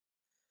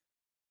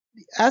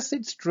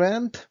Acid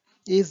strength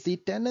is the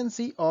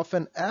tendency of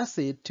an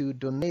acid to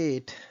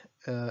donate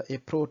a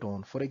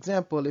proton. For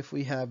example, if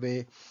we have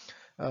a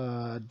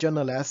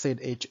journal acid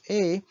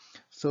HA,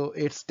 so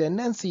its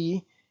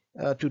tendency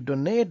to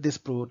donate this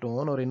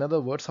proton, or in other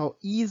words, how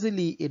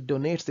easily it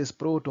donates this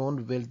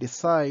proton, will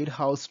decide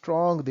how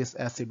strong this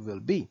acid will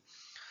be.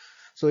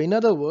 So in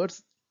other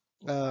words,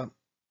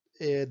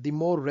 the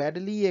more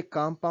readily a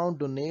compound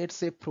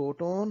donates a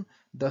proton,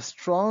 the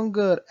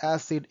stronger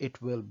acid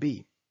it will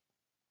be.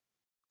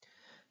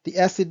 The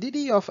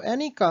acidity of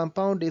any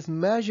compound is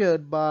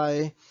measured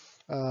by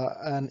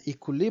an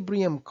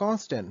equilibrium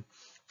constant.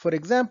 For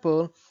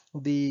example,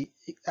 the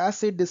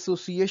acid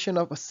dissociation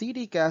of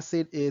acetic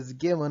acid is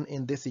given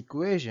in this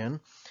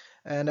equation,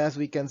 and as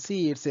we can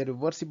see, it's a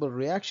reversible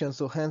reaction,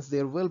 so hence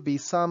there will be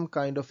some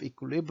kind of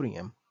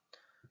equilibrium.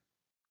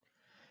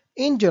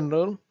 In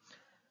general,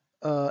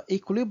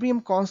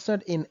 equilibrium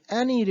constant in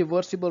any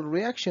reversible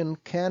reaction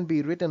can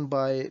be written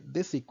by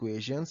this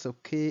equation. So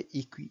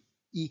KEQ,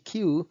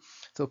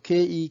 so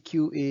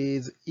KEQ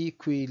is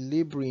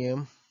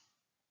equilibrium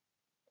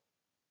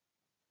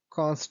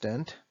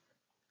constant,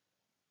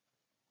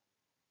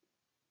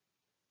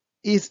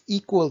 is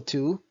equal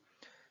to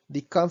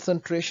the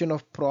concentration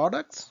of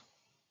products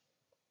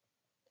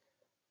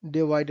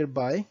divided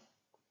by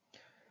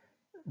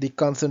the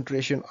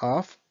concentration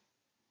of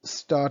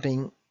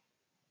starting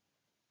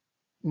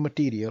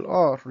material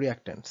or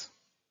reactants.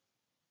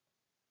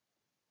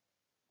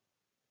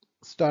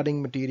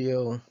 Starting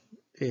material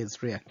is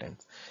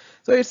reactants.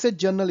 So it's a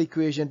general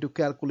equation to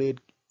calculate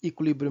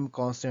equilibrium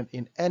constant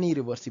in any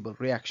reversible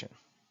reaction.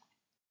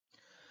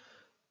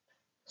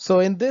 So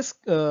in this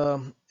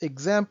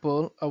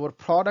example, our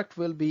product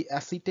will be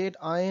acetate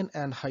ion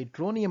and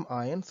hydronium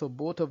ion. So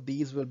both of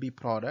these will be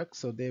products.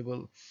 So they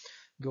will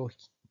go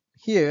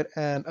here,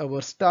 and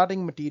our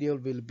starting material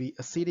will be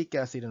acetic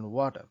acid and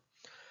water.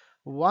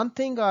 One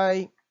thing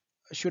I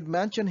should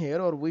mention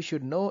here, or we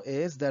should know,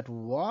 is that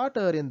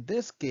water in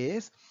this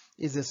case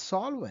is a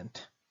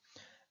solvent,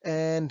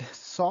 and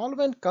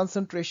solvent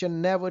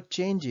concentration never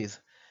changes.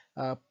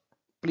 Uh,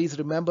 Please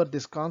remember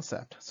this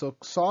concept. So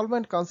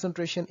solvent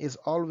concentration is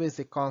always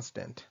a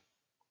constant.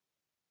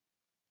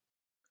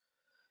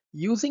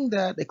 Using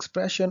that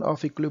expression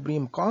of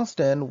equilibrium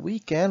constant, we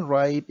can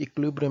write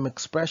equilibrium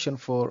expression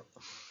for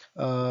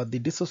the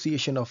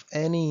dissociation of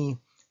any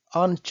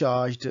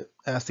uncharged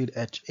acid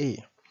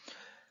HA.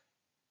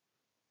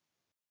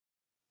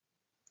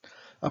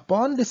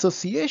 Upon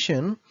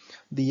dissociation,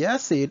 the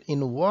acid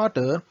in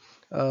water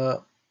uh,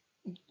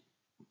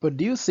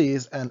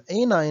 produces an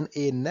anion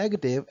A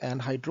negative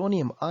and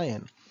hydronium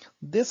ion.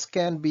 This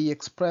can be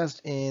expressed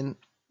in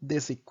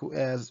this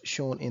as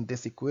shown in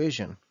this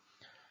equation.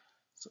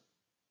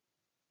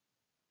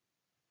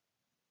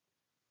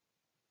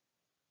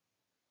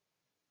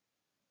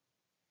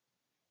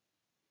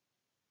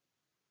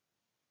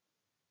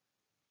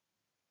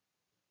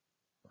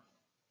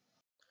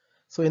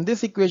 So in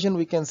this equation,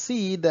 we can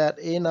see that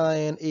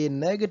anion A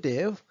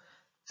negative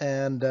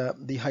and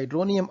the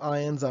hydronium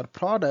ions are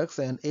products,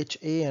 and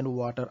HA and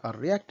water are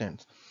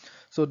reactants.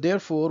 So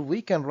therefore,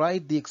 we can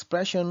write the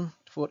expression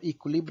for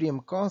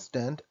equilibrium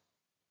constant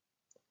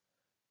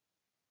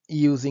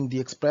using the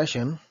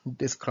expression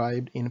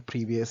described in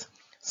previous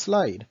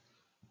slide.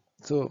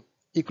 So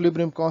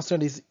equilibrium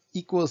constant is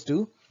equals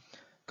to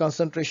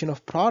concentration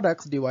of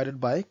products divided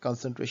by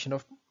concentration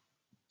of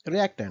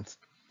reactants.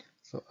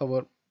 So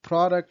our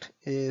product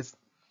is,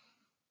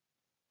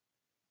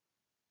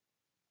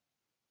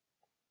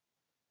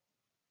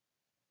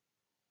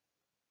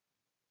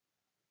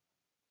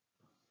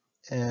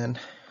 and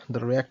the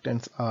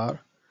reactants are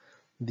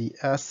the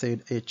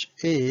acid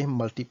HA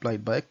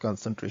multiplied by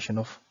concentration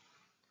of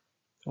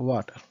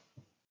water.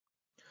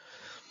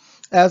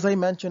 As I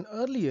mentioned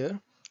earlier,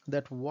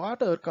 that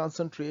water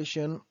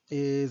concentration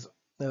is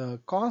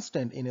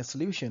constant in a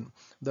solution.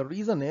 The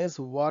reason is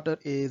water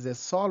is a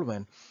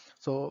solvent.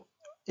 So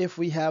if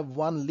we have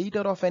 1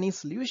 liter of any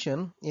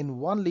solution, in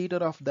 1 liter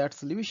of that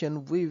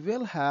solution, we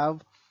will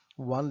have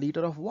 1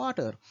 liter of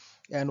water,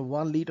 and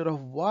 1 liter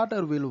of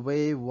water will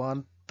weigh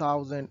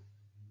 1000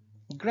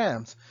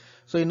 grams.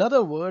 So in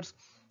other words,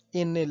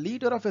 in a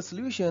liter of a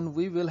solution,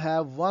 we will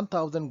have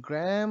 1000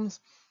 grams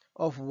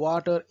of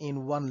water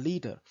in 1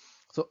 liter.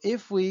 So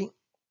if we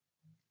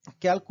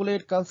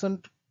calculate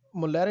constant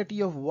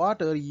molarity of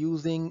water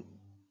using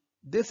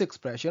this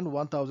expression,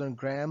 1000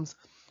 grams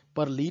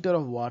per liter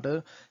of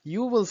water,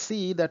 you will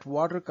see that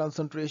water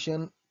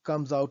concentration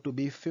comes out to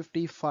be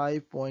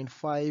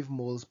 55.5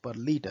 moles per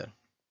liter.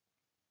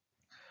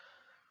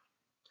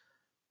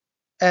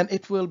 And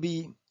it will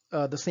be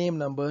the same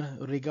number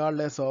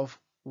regardless of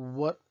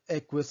what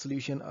aqueous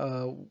solution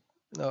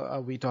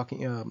are we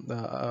talking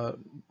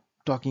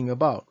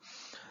about.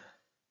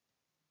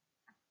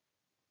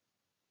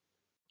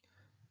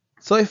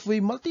 So if we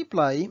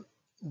multiply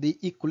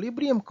the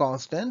equilibrium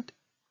constant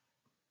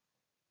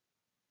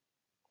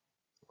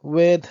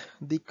with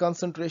the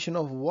concentration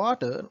of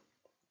water,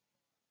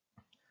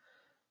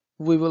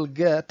 we will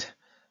get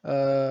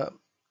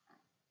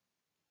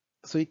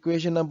So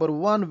equation number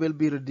 1 will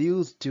be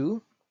reduced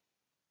to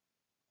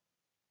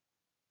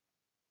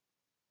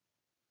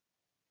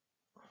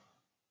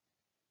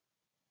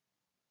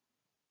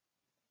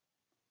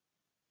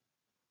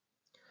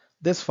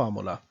this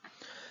formula,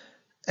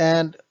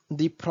 and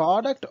the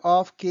product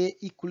of K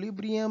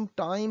equilibrium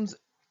times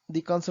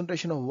the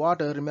concentration of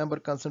water, remember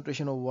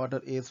concentration of water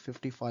is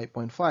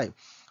 55.5,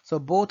 so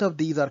both of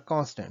these are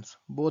constants,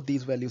 both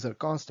these values are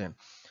constant,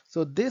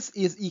 so this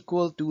is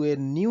equal to a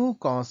new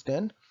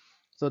constant,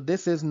 so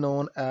this is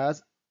known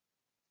as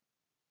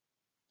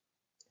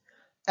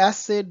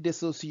acid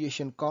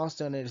dissociation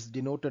constant, and it's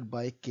denoted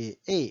by Ka.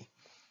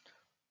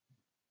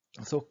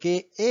 So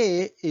Ka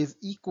is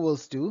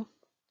equals to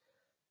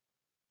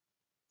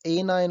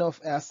A9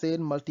 of acid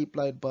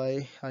multiplied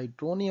by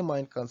hydronium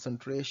ion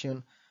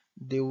concentration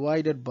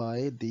divided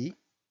by the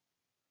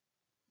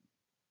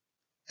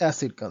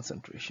acid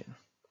concentration.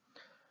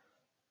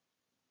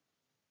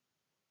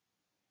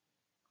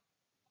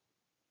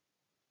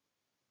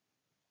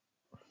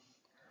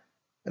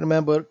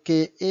 Remember,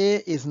 Ka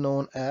is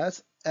known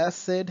as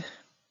acid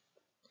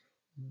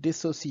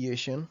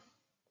dissociation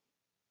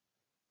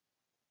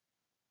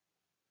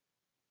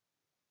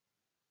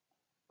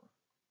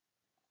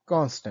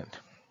constant.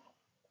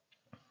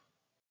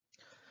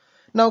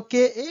 Now,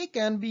 Ka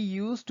can be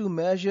used to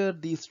measure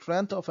the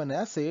strength of an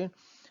acid.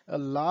 A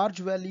large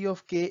value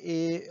of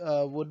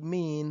Ka would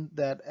mean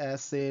that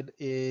acid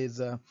is,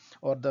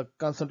 or the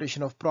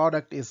concentration of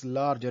product is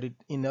larger.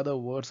 In other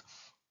words,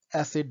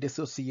 acid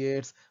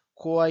dissociates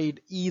quite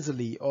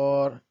easily,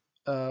 or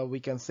we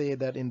can say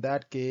that in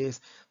that case,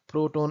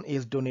 proton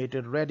is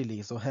donated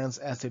readily, so hence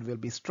acid will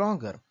be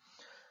stronger.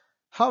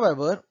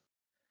 However,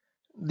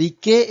 the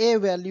Ka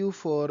value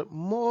for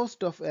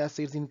most of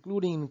acids,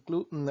 including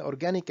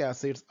organic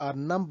acids, are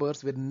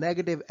numbers with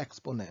negative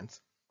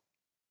exponents.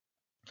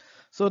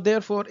 So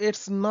therefore,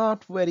 it's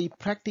not very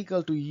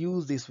practical to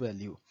use this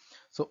value.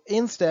 So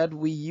instead,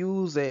 we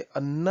use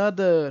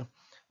another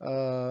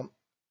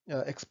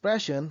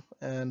expression,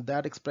 and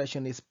that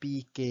expression is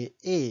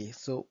pKa.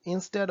 So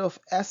instead of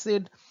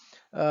acid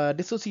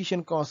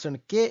dissociation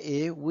constant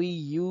Ka, we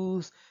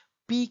use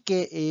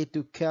pKa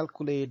to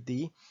calculate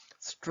the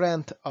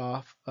strength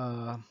of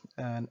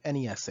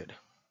any acid.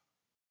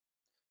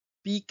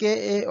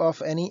 pKa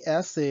of any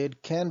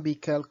acid can be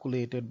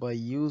calculated by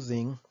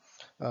using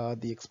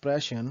the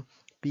expression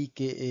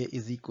pKa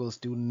is equals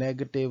to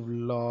negative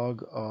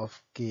log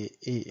of Ka.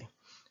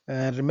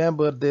 And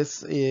remember,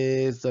 this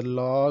is the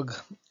log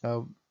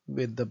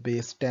with the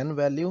base 10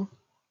 value,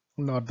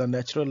 not the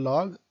natural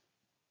log.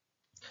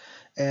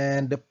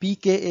 And the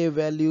pKa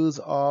values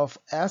of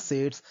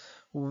acids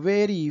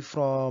vary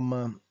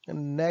from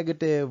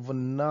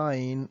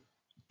 -9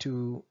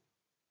 to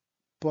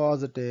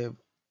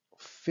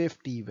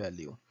 +50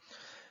 value.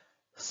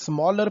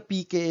 Smaller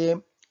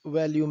pKa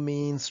value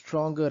means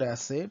stronger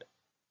acid,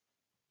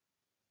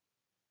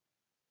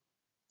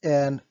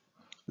 and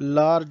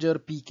larger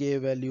pKa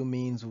value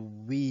means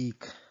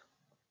weak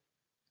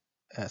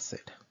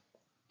acid.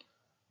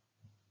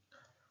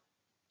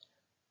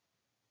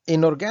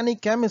 In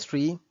organic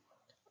chemistry,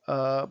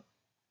 uh,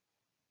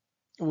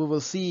 we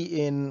will see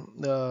in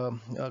the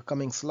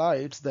coming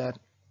slides that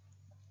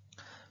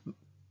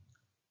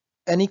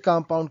any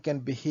compound can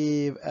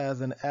behave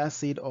as an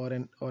acid or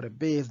a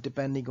base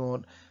depending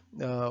on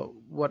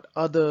what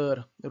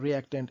other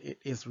reactant it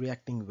is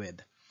reacting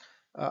with.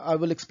 I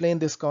will explain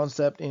this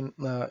concept in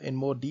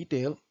more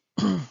detail,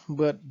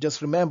 but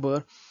just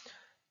remember,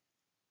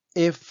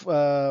 if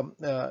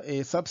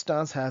a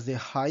substance has a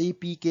high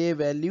pK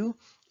value,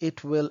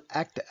 it will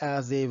act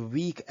as a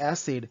weak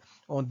acid.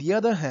 On the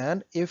other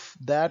hand, if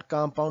that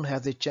compound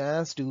has a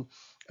chance to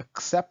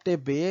accept a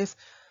base,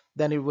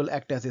 then it will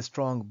act as a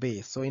strong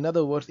base. So in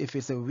other words, if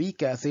it's a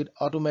weak acid,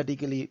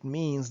 automatically it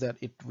means that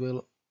it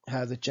will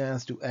has a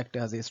chance to act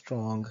as a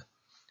strong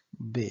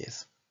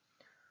base.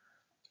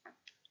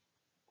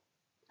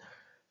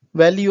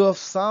 Value of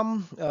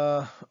some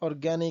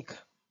organic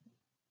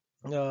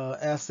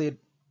acid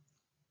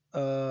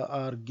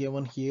are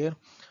given here,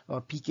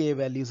 or pK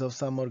values of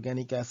some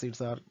organic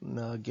acids are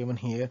given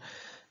here.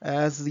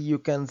 As you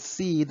can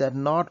see that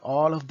not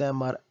all of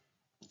them are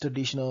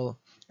traditional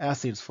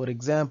acids. For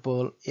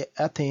example,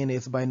 ethane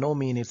is by no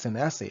means it's an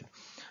acid.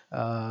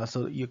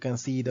 So you can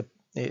see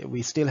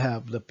we still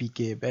have the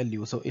pK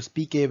value. So its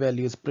pK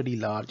value is pretty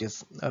large.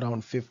 It's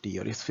around 50,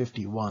 or it's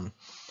 51.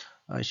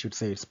 I should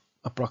say it's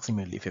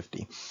approximately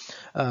 50.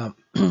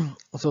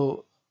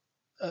 So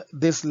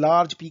this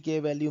large pK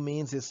value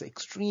means it's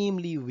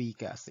extremely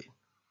weak acid.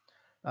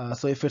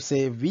 So if it's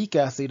a weak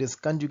acid, its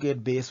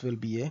conjugate base will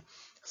be a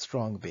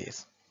strong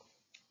base.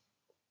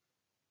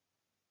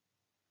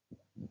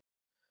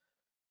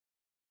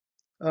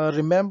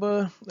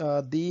 Remember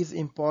these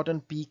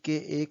important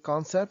pKa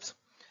concepts.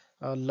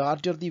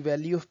 Larger the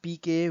value of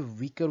pKa,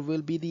 weaker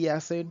will be the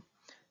acid,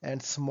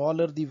 and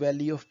smaller the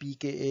value of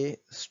pKa,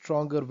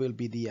 stronger will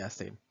be the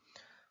acid.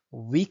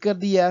 Weaker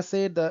the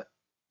acid,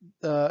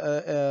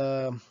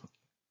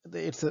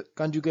 its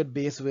conjugate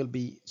base will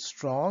be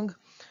strong,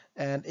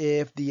 and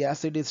if the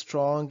acid is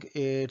strong,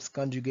 its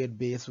conjugate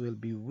base will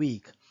be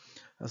weak.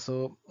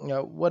 So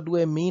what do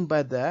I mean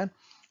by that?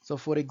 So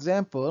for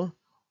example,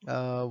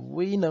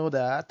 we know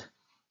that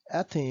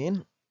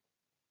ethane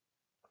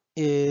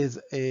is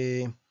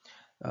a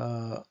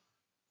uh,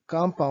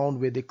 compound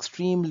with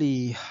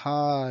extremely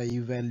high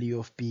value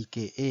of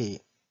pKa.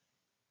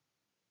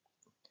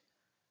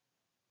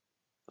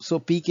 So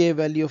pKa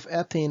value of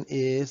ethane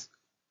is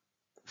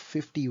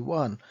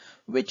 51,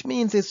 which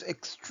means it's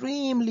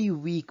extremely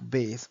weak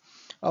base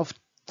of.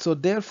 So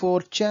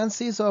therefore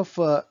chances of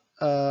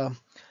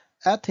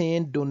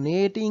ethane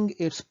donating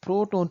its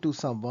proton to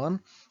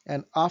someone,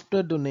 and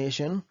after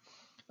donation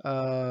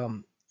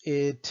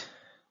it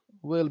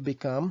will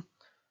become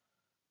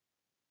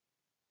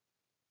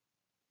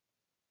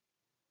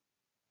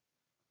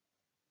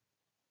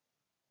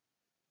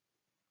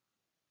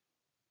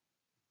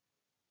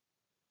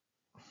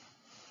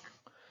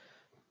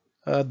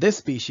this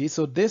species.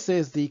 So this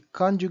is the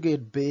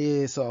conjugate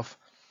base of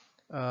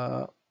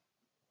uh,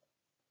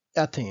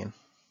 ethane.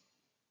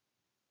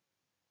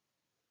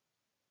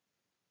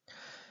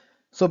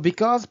 So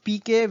because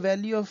pK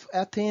value of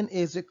ethane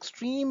is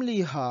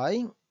extremely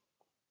high,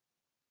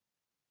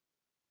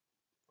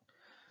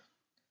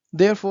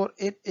 therefore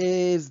it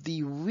is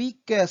the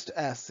weakest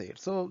acid.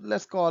 So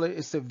let's call it,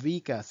 it's a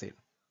weak acid.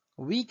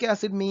 Weak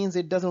acid means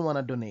it doesn't want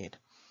to donate.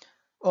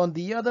 On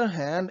the other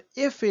hand,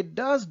 if it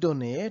does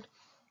donate,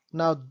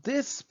 now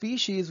this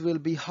species will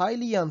be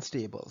highly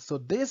unstable. So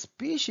this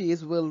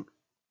species will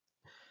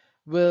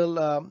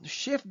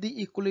shift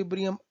the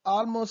equilibrium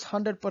almost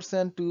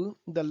 100% to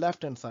the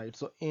left hand side.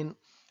 So in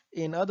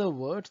other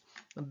words,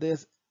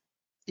 this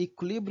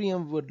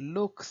equilibrium would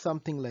look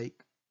something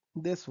like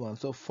this one.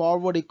 So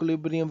forward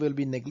equilibrium will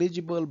be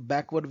negligible,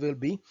 backward will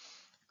be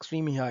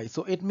extremely high.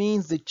 So it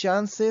means the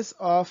chances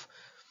of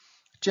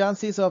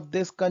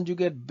this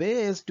conjugate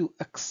base to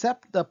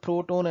accept the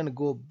proton and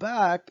go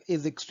back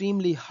is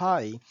extremely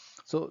high.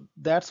 So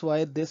that's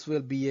why this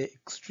will be an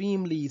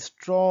extremely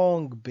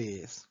strong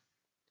base,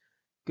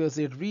 because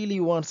it really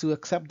wants to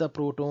accept the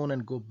proton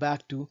and go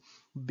back to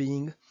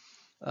being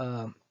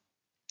uh,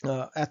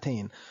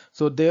 ethane.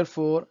 So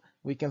therefore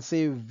we can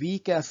say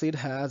weak acid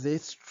has a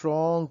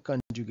strong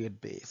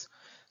conjugate base.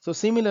 So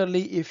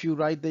similarly, if you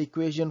write the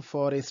equation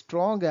for a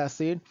strong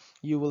acid,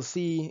 you will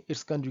see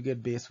its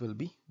conjugate base will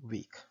be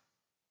weak.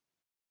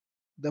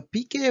 The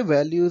pK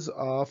values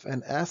of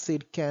an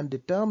acid can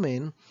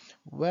determine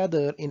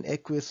whether in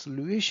aqueous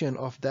solution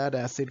of that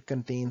acid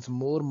contains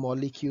more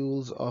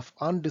molecules of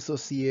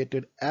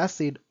undissociated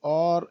acid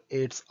or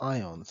its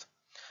ions.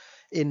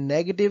 A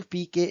negative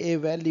pKa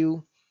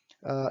value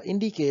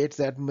indicates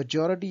that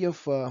majority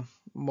of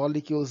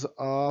molecules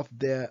of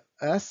the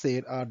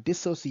acid are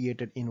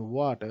dissociated in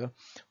water,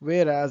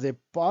 whereas a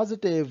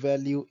positive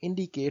value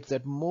indicates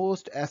that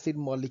most acid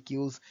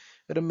molecules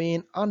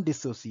remain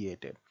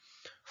undissociated.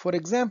 For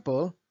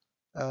example,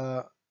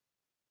 uh,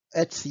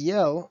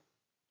 HCl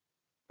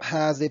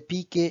has a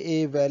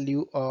pKa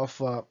value of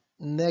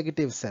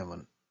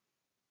 -7.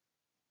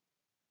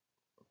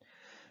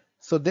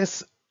 So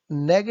this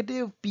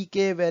negative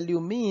pK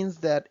value means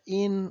that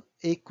in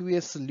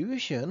aqueous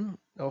solution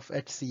of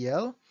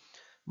HCl,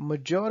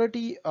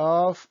 majority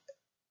of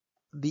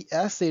the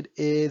acid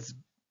is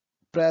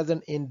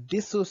present in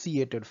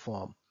dissociated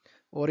form,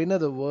 or in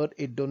other words,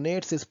 it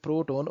donates its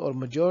proton, or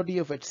majority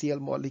of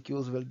HCl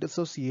molecules will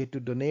dissociate to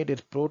donate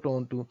its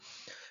proton to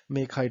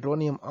make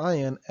hydronium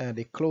ion and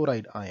a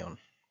chloride ion.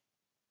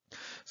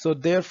 So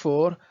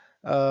therefore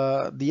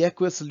the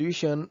aqueous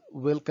solution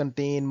will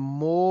contain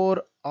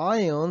more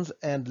ions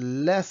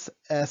and less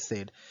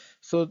acid.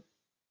 So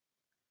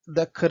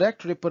the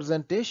correct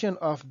representation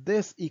of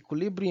this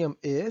equilibrium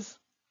is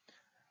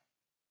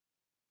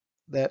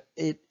that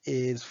it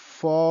is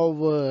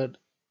forward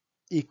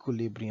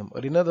equilibrium,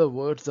 or in other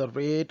words, the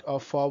rate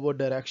of forward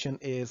direction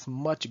is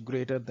much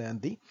greater than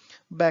the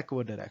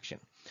backward direction.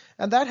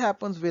 And that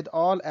happens with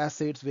all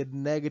acids with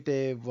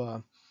negative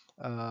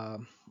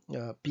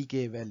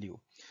pK value.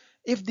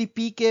 If the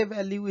pK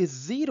value is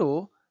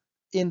 0,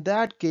 in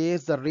that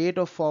case the rate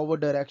of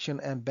forward direction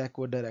and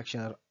backward direction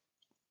are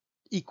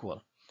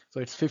equal. So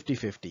it's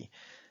 50-50.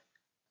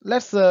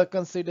 Let's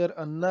consider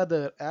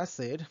another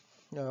acid,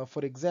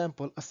 for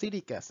example,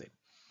 acetic acid.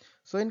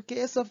 So in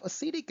case of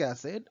acetic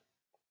acid,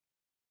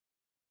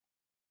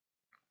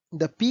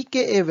 the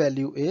pKa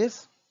value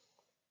is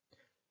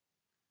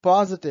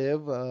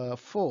positive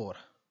 4.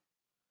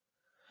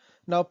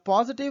 Now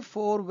positive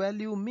 4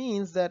 value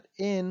means that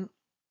in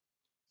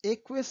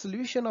aqueous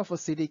solution of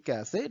acetic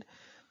acid,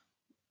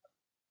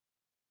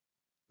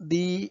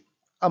 the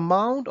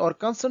amount or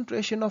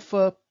concentration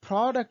of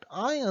product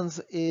ions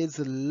is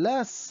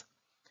less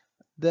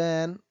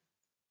than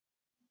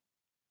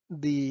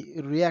the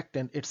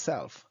reactant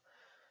itself.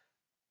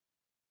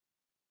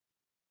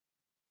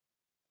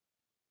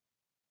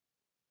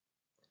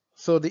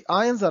 So the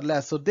ions are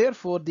less. So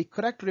therefore the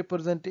correct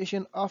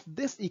representation of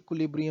this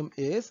equilibrium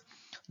is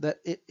that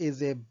it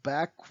is a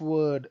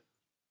backward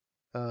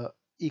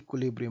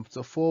equilibrium.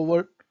 So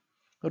forward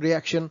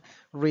reaction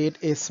rate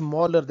is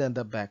smaller than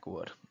the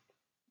backward.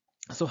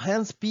 So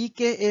hence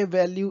pKa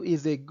value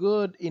is a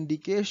good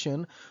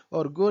indication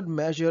or good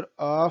measure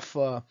of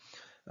uh,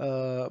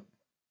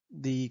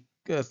 the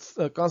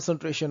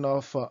concentration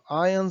of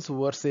ions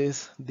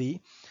versus the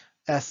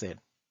acid.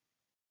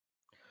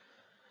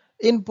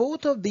 In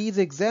both of these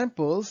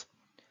examples,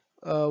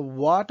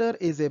 water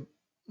is a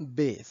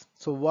base.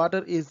 So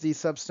water is the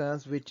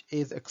substance which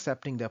is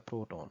accepting the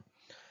proton.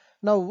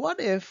 Now what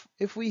if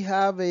we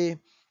have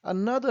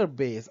another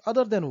base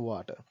other than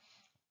water?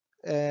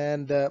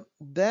 And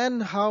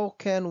then how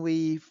can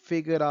we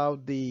figure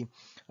out the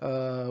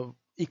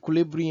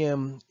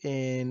equilibrium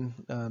in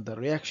the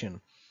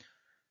reaction?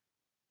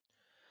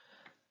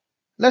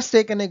 Let's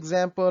take an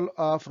example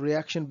of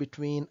reaction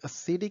between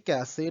acetic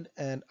acid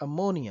and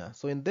ammonia.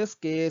 So in this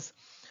case,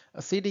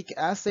 acetic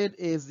acid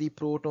is the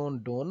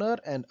proton donor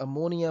and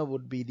ammonia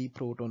would be the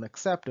proton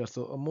acceptor.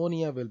 So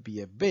ammonia will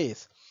be a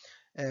base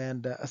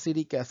and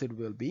acetic acid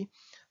will be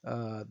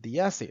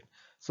the acid.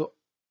 So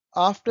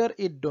after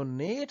it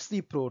donates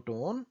the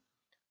proton,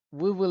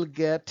 we will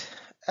get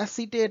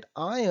acetate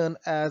ion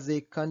as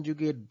a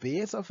conjugate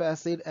base of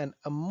acid and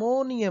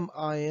ammonium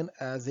ion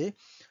as a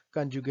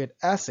conjugate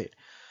acid.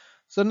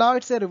 So now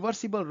it's a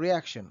reversible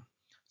reaction.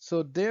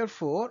 So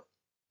therefore,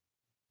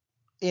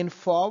 in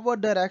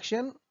forward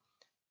direction,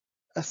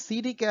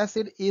 acetic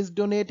acid is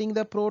donating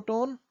the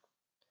proton,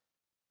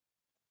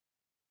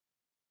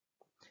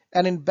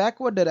 and in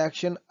backward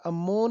direction,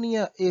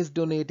 ammonia is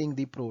donating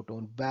the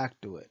proton back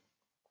to it,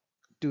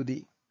 to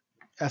the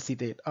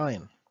acetate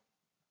ion.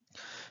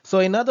 So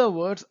in other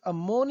words,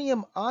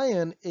 ammonium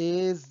ion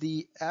is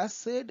the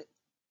acid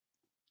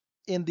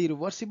in the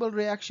reversible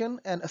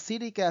reaction and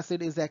acetic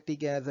acid is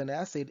acting as an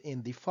acid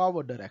in the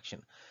forward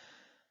direction.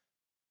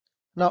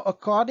 Now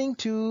according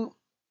to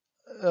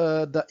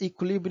the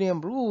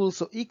equilibrium rule,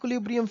 so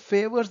equilibrium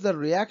favors the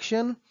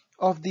reaction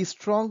of the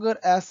stronger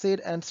acid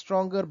and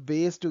stronger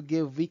base to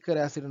give weaker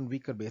acid and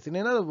weaker base. In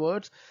other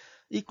words,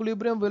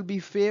 equilibrium will be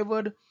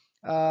favored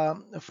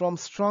from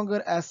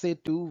stronger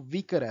acid to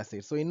weaker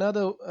acid. So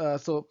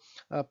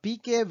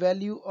pK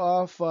value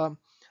of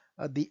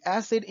the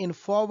acid in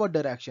forward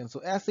direction.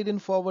 So acid in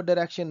forward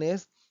direction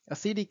is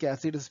acetic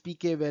acid, its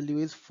pK value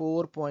is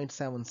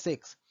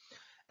 4.76.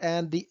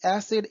 And the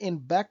acid in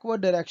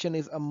backward direction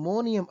is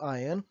ammonium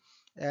ion,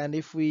 and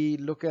if we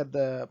look at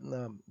the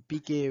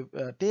pK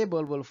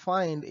table, we'll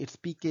find its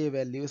pK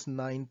value is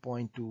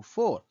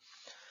 9.24.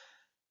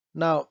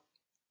 Now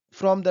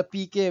from the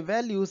pK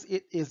values,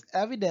 it is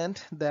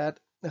evident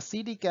that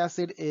acetic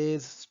acid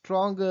is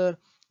stronger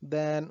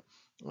than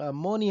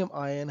ammonium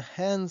ion,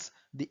 hence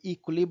the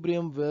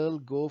equilibrium will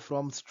go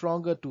from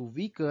stronger to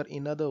weaker.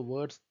 In other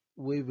words,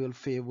 we will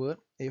favor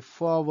a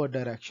forward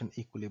direction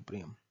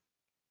equilibrium.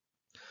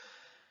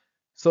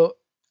 So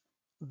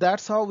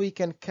that's how we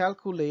can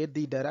calculate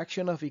the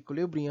direction of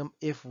equilibrium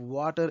if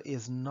water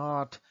is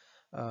not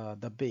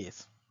the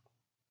base.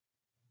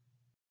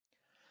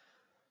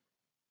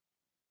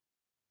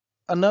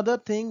 Another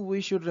thing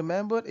we should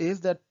remember is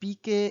that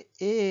pKa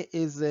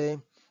is a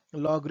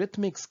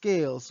logarithmic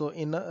scale. So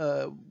in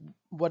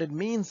what it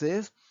means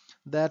is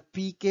that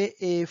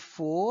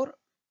pKa4,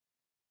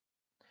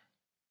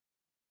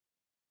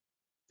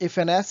 if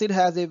an acid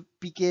has a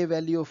pKa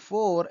value of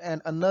 4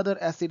 and another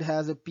acid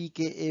has a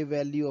pKa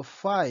value of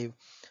 5,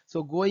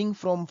 so going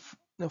from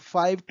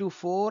 5 to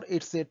 4,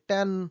 it's a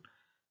 10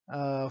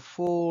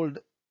 fold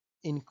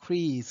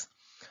increase.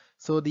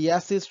 So the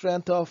acid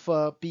strength of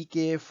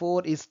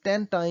pKa4 is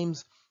 10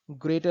 times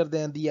greater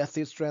than the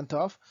acid strength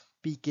of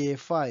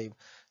pKa5.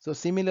 So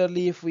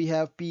similarly, if we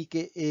have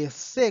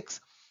pKa6,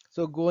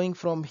 so going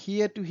from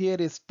here to here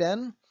is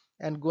 10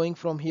 and going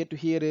from here to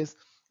here is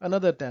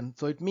another 10.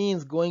 So it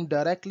means going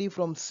directly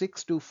from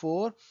 6 to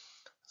 4,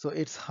 so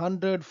it's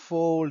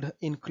 100-fold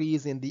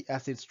increase in the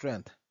acid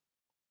strength.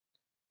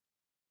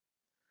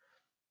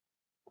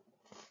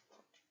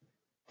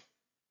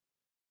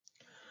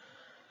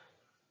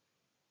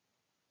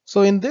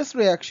 So in this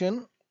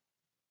reaction,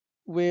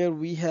 where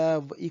we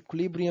have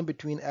equilibrium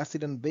between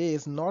acid and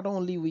base, not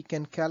only we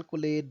can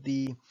calculate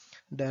the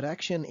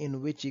direction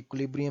in which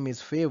equilibrium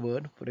is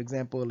favored. For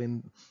example,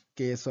 in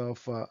case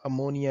of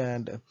ammonia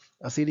and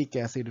acetic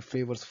acid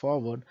favors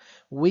forward,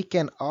 we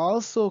can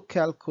also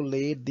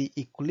calculate the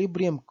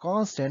equilibrium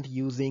constant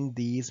using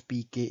these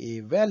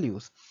pKa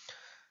values.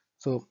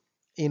 So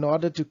in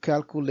order to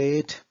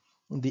calculate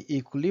the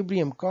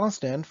equilibrium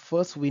constant,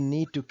 first we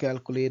need to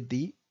calculate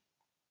the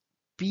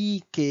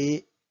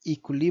pK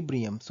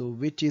equilibrium, so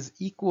which is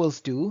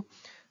equals to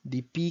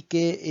the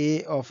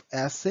pKa of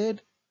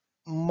acid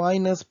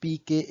minus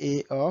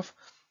pKa of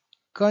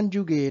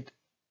conjugate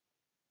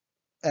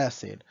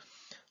acid.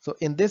 So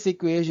in this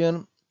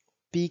equation,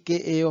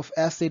 pKa of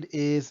acid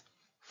is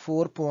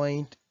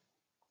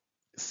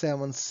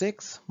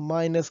 4.76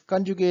 minus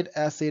conjugate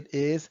acid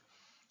is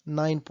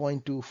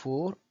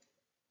 9.24,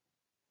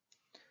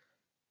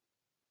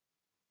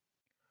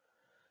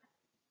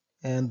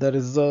 and the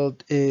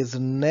result is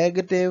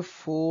negative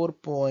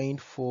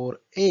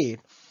 4.48.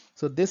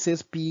 So this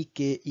is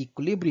pK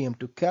equilibrium.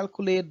 To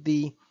calculate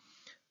the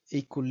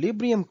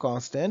equilibrium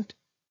constant,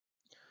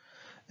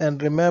 and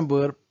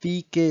remember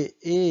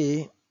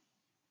pKa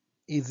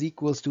is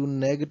equals to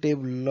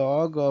negative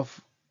log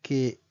of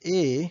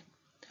Ka.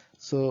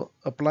 So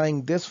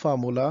applying this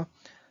formula,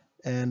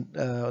 and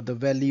the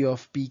value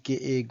of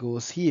pKa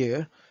goes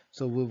here,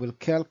 so we will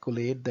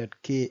calculate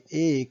that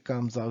Ka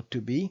comes out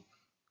to be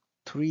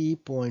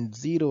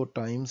 3.0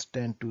 times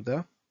 10 to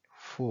the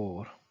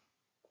 4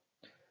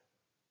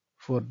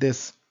 for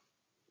this.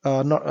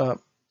 Not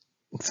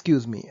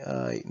excuse me,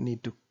 I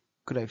need to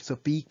correct. So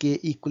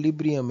pK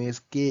equilibrium is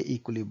K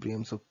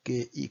equilibrium, so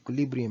K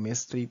equilibrium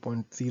is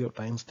 3.0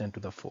 times 10 to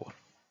the 4.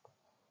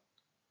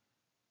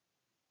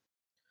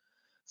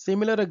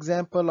 Similar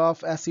example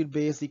of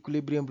acid-base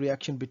equilibrium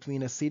reaction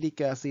between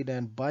acetic acid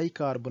and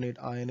bicarbonate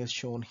ion is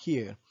shown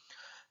here.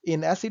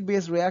 In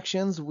acid-base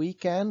reactions, we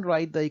can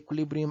write the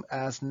equilibrium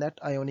as net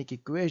ionic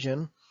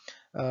equation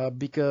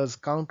because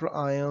counter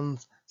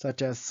ions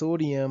such as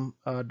sodium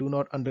do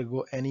not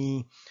undergo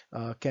any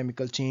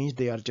chemical change.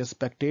 They are just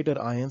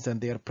spectator ions, and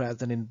they are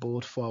present in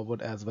both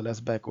forward as well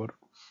as backward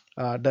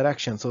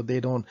direction. So they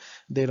don't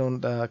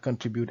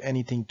contribute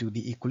anything to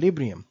the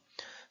equilibrium.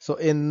 So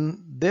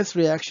in this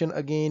reaction,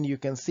 again, you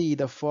can see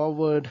the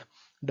forward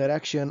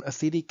direction,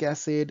 acetic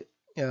acid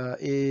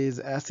is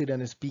acid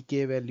and its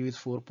pK value is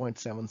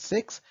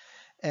 4.76.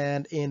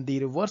 And in the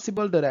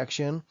reversible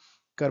direction,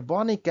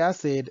 carbonic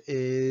acid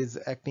is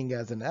acting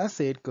as an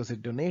acid because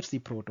it donates the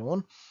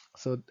proton.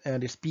 So,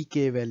 and its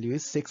pK value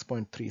is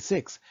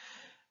 6.36.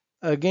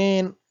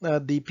 Again,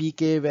 the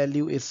pK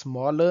value is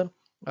smaller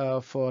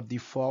for the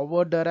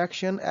forward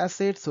direction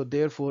acid, so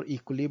therefore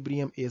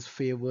equilibrium is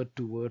favored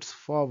towards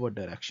forward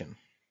direction.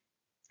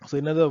 So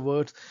in other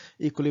words,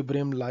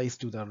 equilibrium lies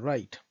to the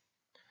right.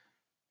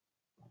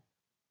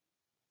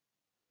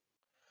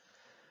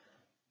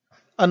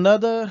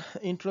 Another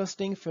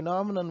interesting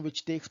phenomenon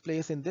which takes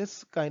place in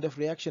this kind of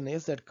reaction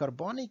is that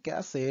carbonic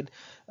acid,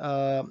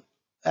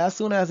 as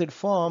soon as it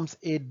forms,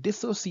 it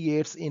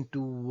dissociates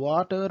into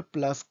water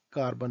plus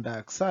carbon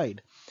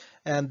dioxide,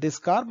 and this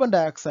carbon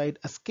dioxide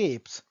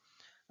escapes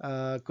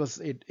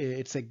because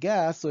it's a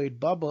gas, so it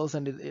bubbles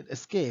and it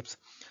escapes.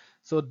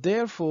 So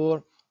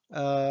therefore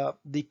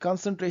the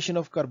concentration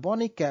of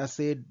carbonic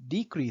acid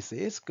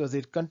decreases because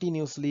it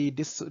continuously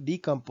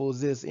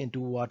decomposes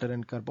into water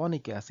and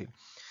carbonic acid.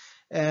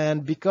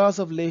 And because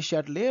of Le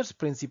Chatelier's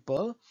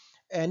principle,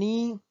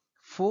 any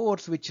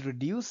force which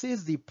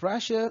reduces the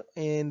pressure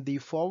in the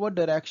forward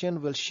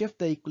direction will shift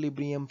the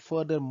equilibrium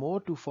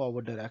furthermore to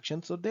forward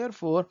direction. So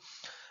therefore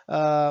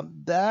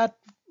that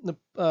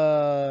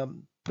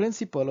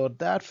principle, or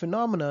that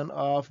phenomenon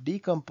of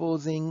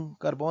decomposing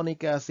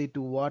carbonic acid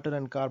to water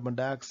and carbon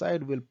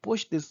dioxide, will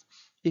push this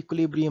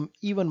equilibrium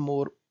even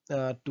more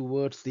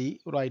towards the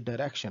right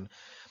direction.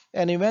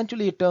 And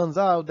eventually it turns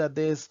out that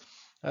this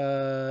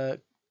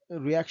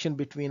reaction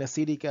between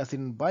acetic acid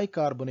and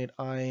bicarbonate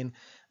ion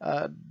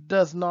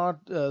does not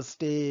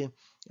stay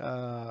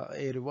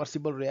a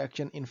reversible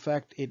reaction. In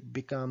fact, it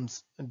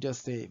becomes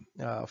just a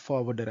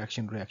forward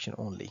direction reaction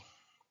only.